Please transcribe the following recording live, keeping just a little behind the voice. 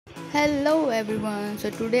Hello everyone. So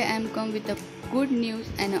today I am come with a good news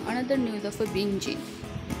and another news of a Binjin.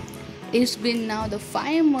 It's been now the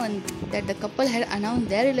 5 months that the couple had announced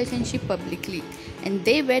their relationship publicly, and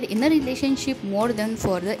they were in a relationship more than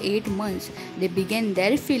for the 8 months. They began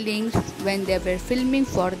their feelings when they were filming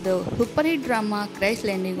for the super hit drama Crash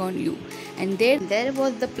Landing on You, and there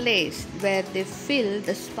was the place where they feel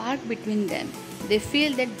the spark between them. They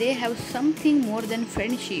feel that they have something more than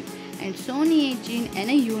friendship, and Sonyejin and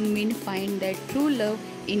Hyunbin find their true love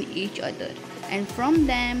in each other. And from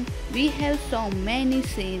them, we have so many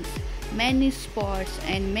scenes, many spots,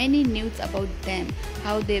 and many news about them.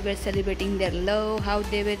 How they were celebrating their love, how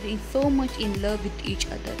they were so much in love with each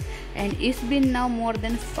other. And it's been now more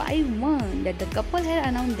than 5 months that the couple had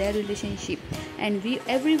announced their relationship, and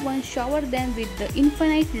everyone showered them with the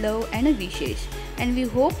infinite love and wishes. And we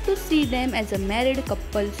hope to see them as a married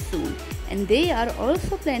couple soon, and they are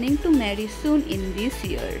also planning to marry soon in this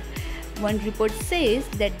year. One report says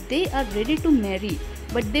that they are ready to marry,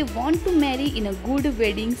 but they want to marry in a good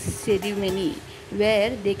wedding ceremony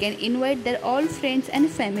where they can invite their old friends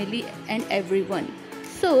and family and everyone.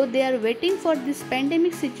 So they are waiting for this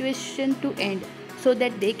pandemic situation to end so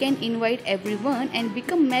that they can invite everyone and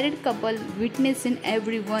become married couple, witnessing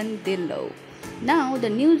everyone they love. Now the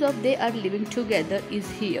news of they are living together is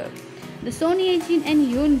here. The Sonyejin and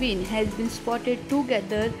Hyunbin has been spotted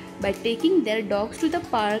together by taking their dogs to the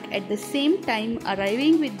park at the same time,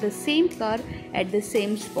 arriving with the same car at the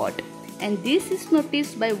same spot. And this is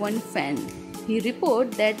noticed by one fan. He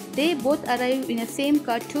reported that they both arrived in the same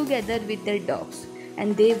car together with their dogs,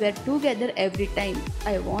 and they were together every time.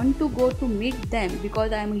 I want to go to meet them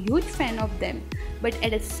because I am a huge fan of them. But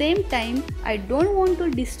at the same time, I don't want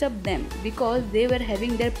to disturb them because they were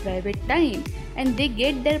having their private time, and they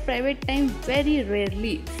get their private time very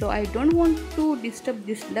rarely. So I don't want to disturb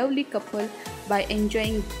this lovely couple by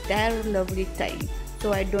enjoying their lovely time.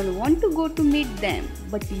 So I don't want to go to meet them.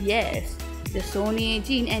 But yes, the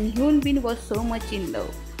Sonyejin and Hyunbin was so much in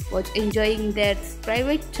love, was enjoying their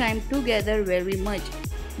private time together very much.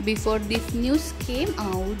 Before this news came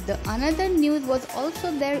out, the another news was also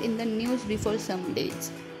there in the news before some days.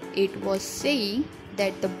 It was saying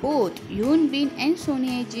that the both Hyunbin and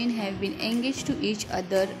Sonyejin have been engaged to each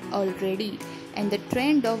other already, and the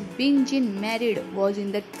trend of Binjin married was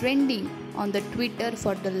in the trending on the Twitter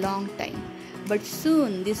for the long time. But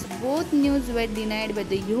soon these both news were denied by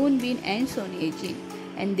the Hyunbin and Sonyejin,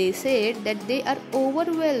 and they said that they are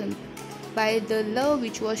overwhelmed by the love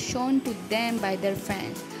which was shown to them by their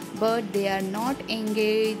fans, but they are not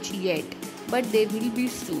engaged yet, but they will be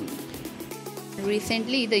soon.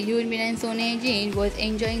 Recently, the Hyunbin and Sonyejin was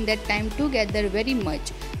enjoying their time together very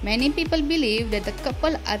much. Many people believe that the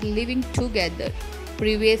couple are living together.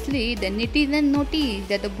 Previously, the netizen noticed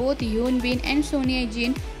that both Hyunbin and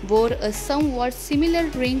Sonyejin wore a somewhat similar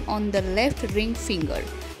ring on the left ring finger.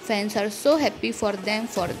 Fans are so happy for them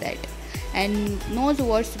for that, and knows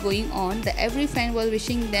what's going on. Every fan was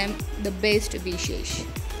wishing them the best wishes.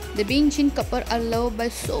 The Binjin couple are loved by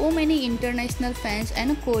so many international fans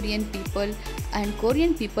and Korean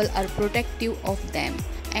people are protective of them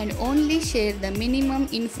and only share the minimum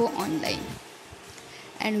info online.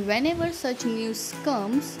 And whenever such news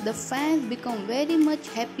comes, the fans become very much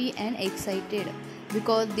happy and excited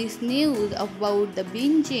because these news about the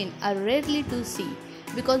Binjin are rarely to see,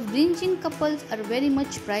 because Binjin couples are very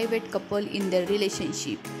much private couple in their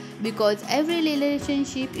relationship, because every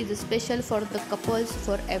relationship is special for the couples,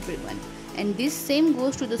 for everyone. And this same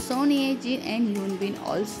goes to the Sonyejin and Hyunbin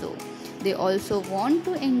also. They also want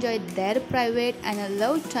to enjoy their private and a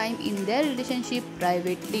love time in their relationship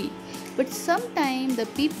privately. But sometimes the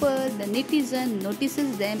netizen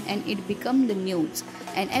notices them and it becomes the news,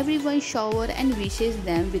 and everyone shower and wishes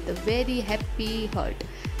them with a very happy heart.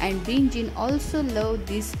 And Binjin also love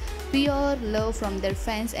this pure love from their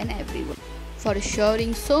fans and everyone for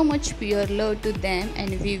showering so much pure love to them,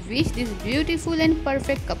 and we wish this beautiful and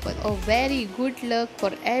perfect couple a very good luck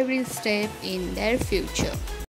for every step in their future.